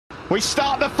We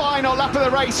start the final lap of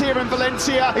the race here in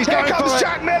Valencia. Here comes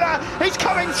Jack Miller. He's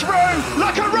coming through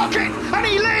like a rocket, and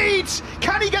he leads.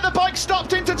 Can he get the bike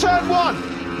stopped into turn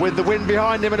one? With the wind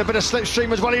behind him and a bit of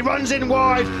slipstream as well, he runs in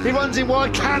wide.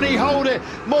 Can he hold it?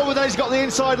 Morbidelli's got the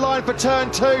inside line for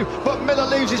turn two, but Miller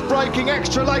leaves his braking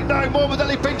extra late. No,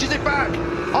 Morbidelli pinches it back.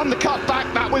 On the cut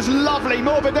back, that was lovely.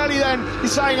 Morbidelli then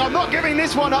is saying, I'm not giving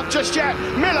this one up just yet.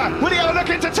 Miller, will he have a look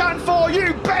into turn four?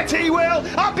 You bet he will.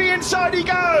 Up the inside he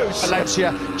goes.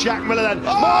 Valencia, Jack Miller then.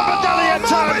 Morbidelli at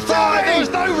turn five. There was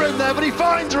no room there, but he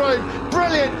finds room.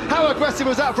 Brilliant. How aggressive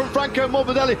was that from Franco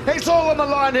Morbidelli? It's all on the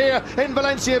line here in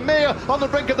Valencia. Mir on the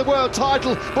brink of the world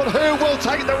title, but who will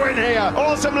take the win here?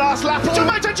 Awesome last lap. To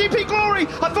MotoGP glory.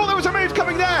 I thought there was a move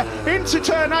coming there into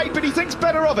turn 8, but he thinks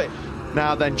better of it.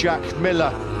 Now then, Jack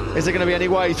Miller. Is there going to be any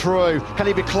way through? Can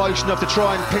he be close enough to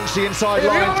try and pinch the inside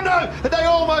line? Oh no! They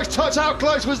almost touch. How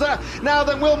close was that? Now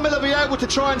then, will Miller be able to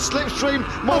try and slipstream?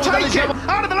 Take it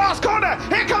out of the last corner.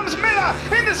 Here comes Miller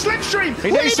in the slipstream.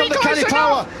 He needs some of the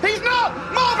power. He's not.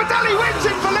 Morbidelli wins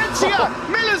in Valencia.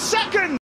 Miller's second.